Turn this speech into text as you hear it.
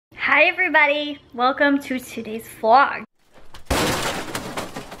Hi everybody, welcome to today's vlog. So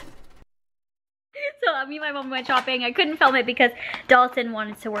me and my mom went shopping. I couldn't film it because Dalton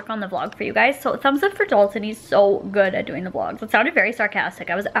wanted to work on the vlog for you guys. So thumbs up for Dalton, he's so good at doing the vlogs. It sounded very sarcastic.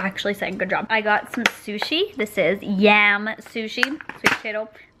 I was actually saying good job. I got some sushi. This is yam sushi, sweet potato.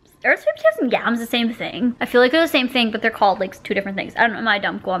 Are sweet potatoes and yams the same thing? I feel like they're the same thing, but they're called like two different things. I don't know, am I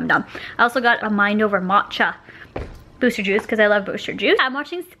dumb? Cool, I'm dumb. I also got a Mind Over Matcha booster juice because I love booster juice. I'm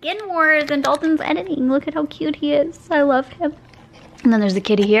watching Skin Wars and Dalton's editing. Look at how cute he is. I love him. And then there's the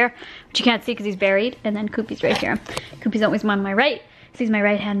kitty here, which you can't see because he's buried. And then Koopy's right here. Koopy's always on my right, so he's my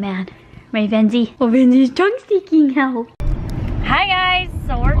right-hand man. Right, Venzi? Oh, Venzi's tongue-sticking help. Hi, guys.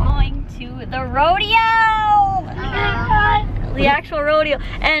 So we're going to the rodeo. Oh my God. The actual rodeo.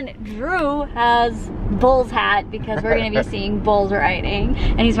 And Drew has Bull's hat because we're going to be seeing bulls riding.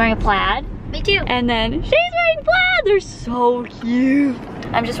 And he's wearing a plaid. Me too. And then she's wearing plaid. They're so cute.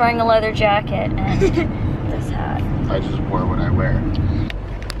 I'm just wearing a leather jacket and this hat. I just wear what I wear.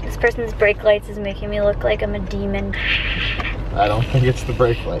 This person's brake lights is making me look like I'm a demon. I don't think it's the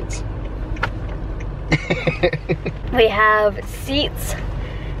brake lights. We have seats.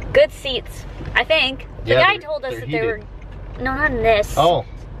 Good seats, I think. The guy told us that they were... No, not in this. Oh.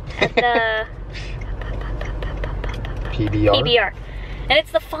 At the... PBR. And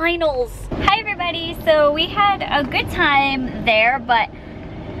it's the finals. Hi everybody. So we had a good time there, but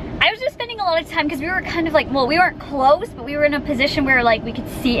I was just spending a lot of time because we were kind of like, well, we weren't close, but we were in a position where like we could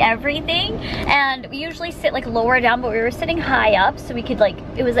see everything. And we usually sit like lower down, but we were sitting high up, so we could like,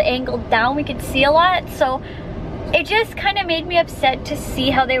 it was angled down, we could see a lot. So it just kind of made me upset to see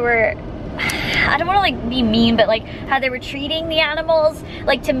how they were, I don't want to like be mean, but like how they were treating the animals,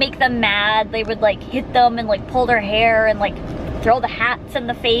 like to make them mad. They would like hit them and like pull their hair and like throw the hats in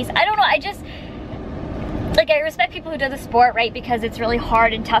the face. I don't know, I just, like, I respect people who do the sport, right, because it's really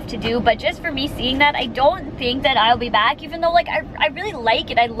hard and tough to do, but just for me seeing that, I don't think that I'll be back, even though like I really like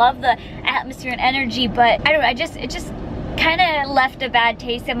it. I love the atmosphere and energy, but I don't know, it just kind of left a bad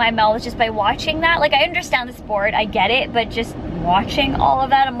taste in my mouth just by watching that. Like, I understand the sport, I get it, but just watching all of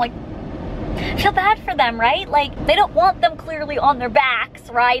that, I'm like, I feel bad for them, right? Like, they don't want them clearly on their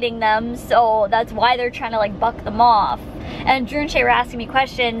backs riding them, so that's why they're trying to like buck them off. And Drew and Shay were asking me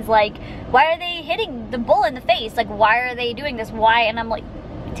questions like, why are they hitting the bull in the face? Like, why are they doing this? Why? And I'm like,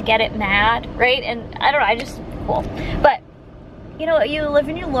 to get it mad, right? And I don't know, I just, cool. But, you know, you live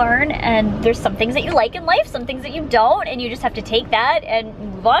and you learn, and there's some things that you like in life, some things that you don't, and you just have to take that and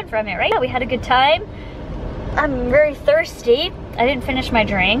move on from it, right? Yeah, we had a good time. I'm very thirsty. I didn't finish my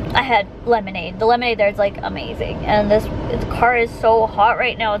drink. I had lemonade. The lemonade there is like amazing. And the car is so hot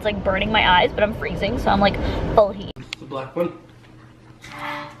right now, it's like burning my eyes, but I'm freezing, so I'm like full heat. The black one.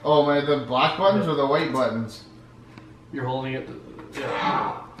 Oh, my, the black buttons or the white buttons? You're holding it.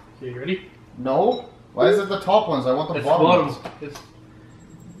 Yeah. Okay, you ready? No. Why is it the top ones? I want the bottom ones.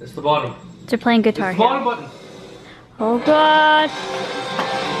 It's the bottom. They're playing guitar it's the bottom button. Oh God.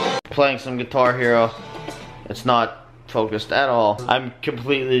 Playing some Guitar Hero. It's not focused at all. I'm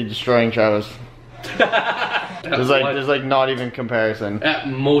completely destroying Travis. There's like not even comparison. At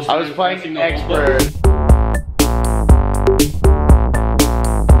most, I was playing expert.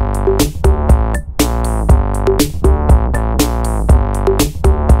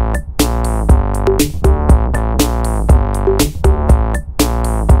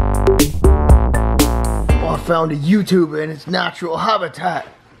 Oh, I found a YouTuber in its natural habitat.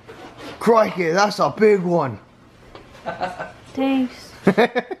 Crikey, that's a big one. Thanks.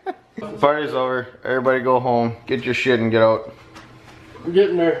 Party's over. Everybody go home. Get your shit and get out. We're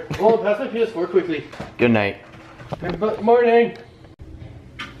getting there. Oh, pass my PS4 quickly. Good night. Good morning.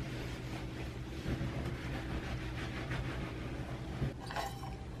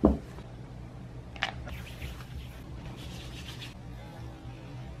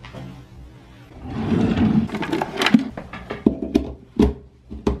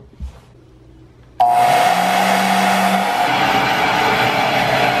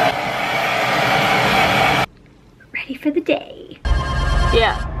 For the day.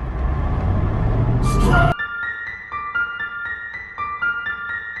 Yeah.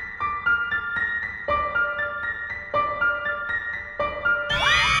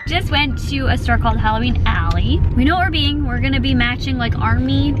 Just went to a store called Halloween Alley. We know what we're gonna be matching like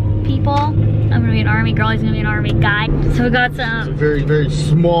army people. I'm gonna be an army girl, he's gonna be an army guy. So we got some It's a very, very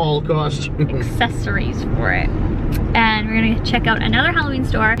small costume. accessories for it. And we're gonna check out another Halloween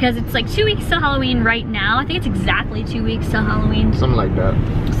store because it's like 2 weeks till Halloween right now. I think it's exactly 2 weeks till Halloween. Something like that.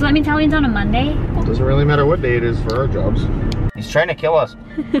 So that means Halloween's on a Monday? Doesn't really matter what day it is for our jobs. He's trying to kill us.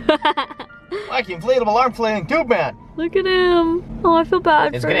 Like inflatable arm flailing tube man. Look at him. Oh, I feel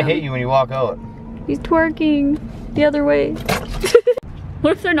bad It's for gonna him. hit you when you walk out. He's twerking the other way.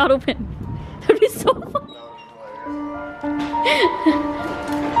 What if they're not open? That'd be so fun.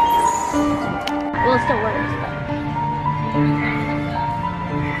 Well, it still works, but.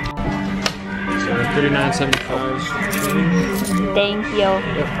 So $39.75. Thank you.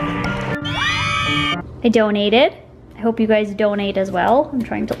 I donated. I hope you guys donate as well. I'm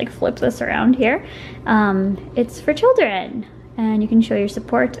trying to like flip this around here. It's for children. And you can show your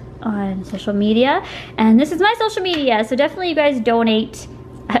support on social media. And this is my social media, so definitely you guys donate.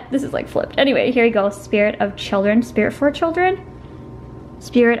 This is like flipped. Anyway, here you go. Spirit of Children. Spirit for Children?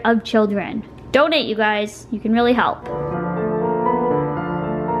 Spirit of Children. Donate, you guys. You can really help.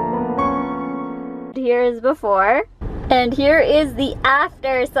 Here is before. And here is the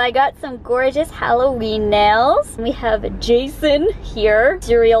after. So I got some gorgeous Halloween nails. We have Jason here.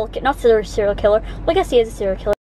 Not serial killer. Well, I guess he is a serial killer.